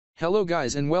Hello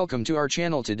guys and welcome to our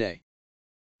channel today.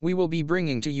 We will be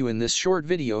bringing to you in this short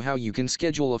video how you can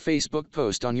schedule a Facebook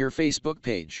post on your Facebook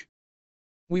page.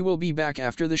 We will be back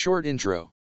after the short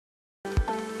intro.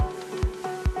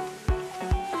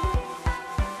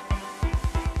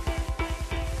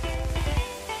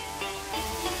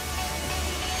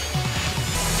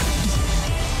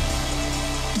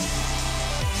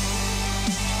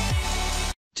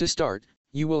 To start,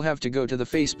 you will have to go to the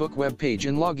Facebook web page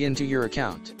and log into your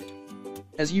account.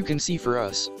 As you can see for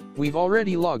us, we've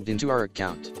already logged into our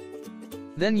account.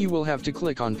 Then you will have to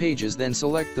click on Pages, then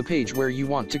select the page where you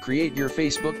want to create your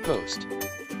Facebook post.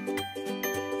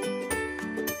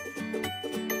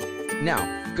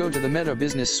 Now, go to the Meta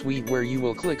Business Suite where you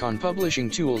will click on Publishing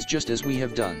Tools just as we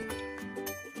have done.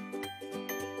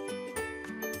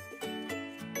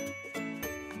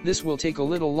 This will take a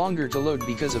little longer to load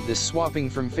because of this swapping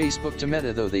from Facebook to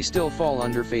Meta, though they still fall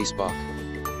under Facebook.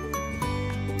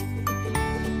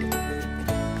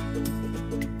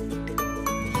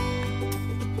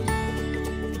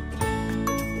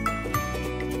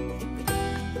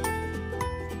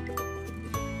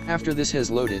 After this has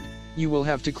loaded, you will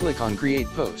have to click on Create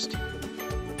Post.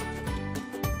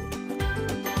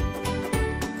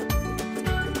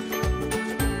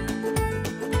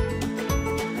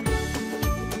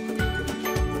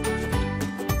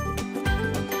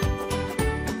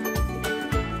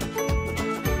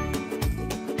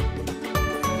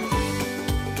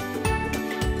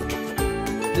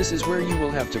 This is where you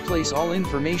will have to place all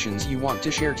informations you want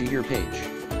to share to your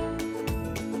page.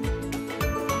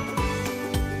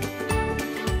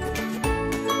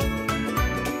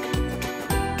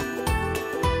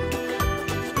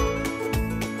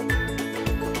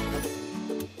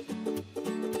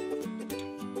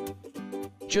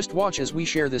 Just watch as we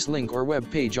share this link or web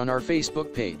page on our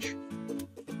Facebook page.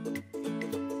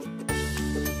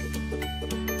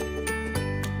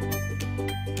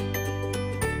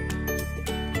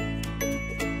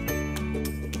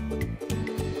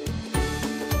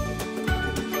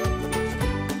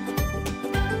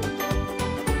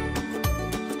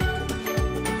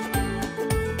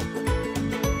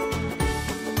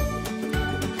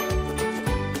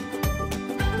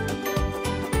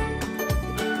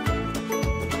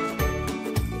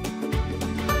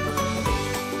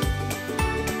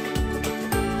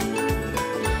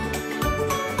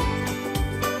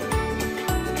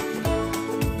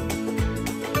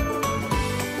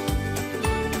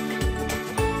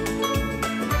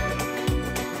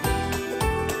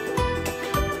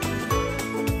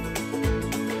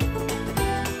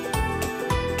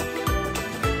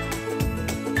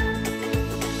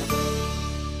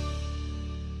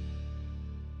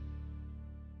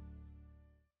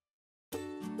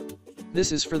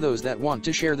 This is for those that want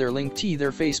to share their link to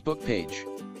their Facebook page.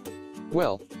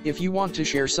 Well, if you want to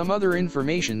share some other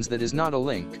informations that is not a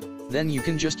link, then you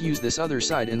can just use this other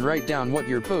side and write down what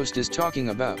your post is talking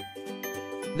about.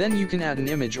 Then you can add an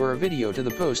image or a video to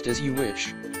the post as you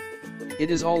wish. It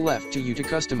is all left to you to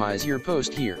customize your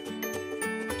post here.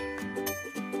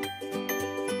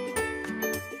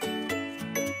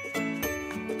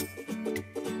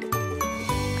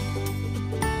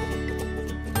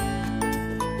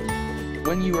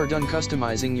 When you are done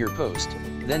customizing your post,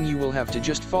 then you will have to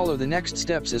just follow the next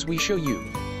steps as we show you.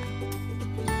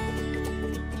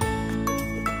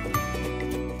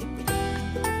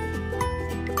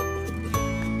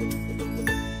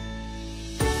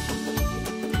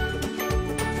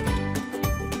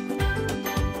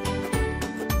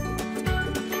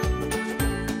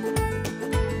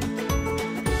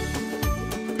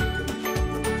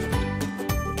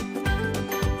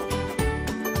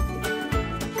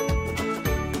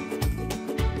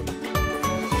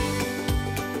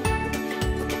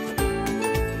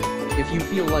 If you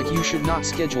feel like you should not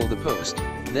schedule the post,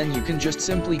 then you can just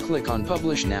simply click on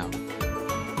Publish Now.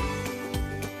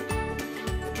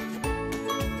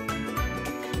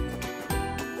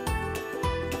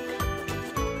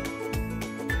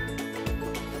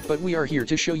 But we are here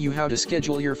to show you how to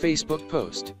schedule your Facebook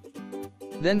post.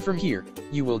 Then from here,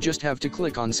 you will just have to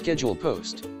click on Schedule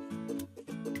Post.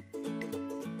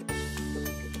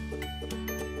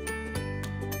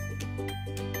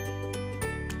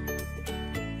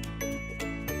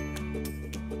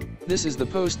 This is the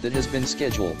post that has been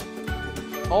scheduled.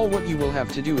 All what you will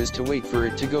have to do is to wait for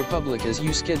it to go public as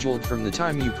you scheduled from the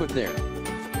time you put there.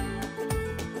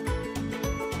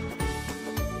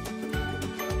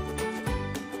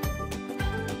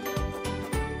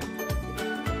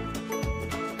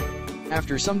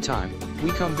 After some time,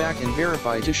 we come back and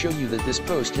verify to show you that this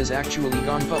post has actually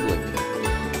gone public.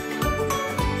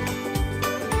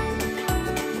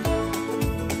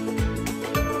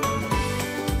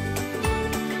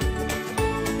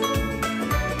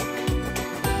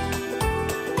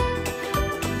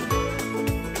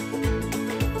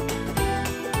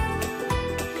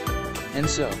 And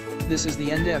so, this is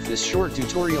the end of this short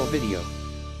tutorial video.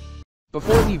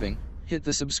 Before leaving, hit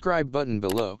the subscribe button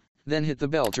below, then hit the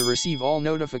bell to receive all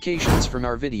notifications from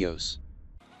our videos.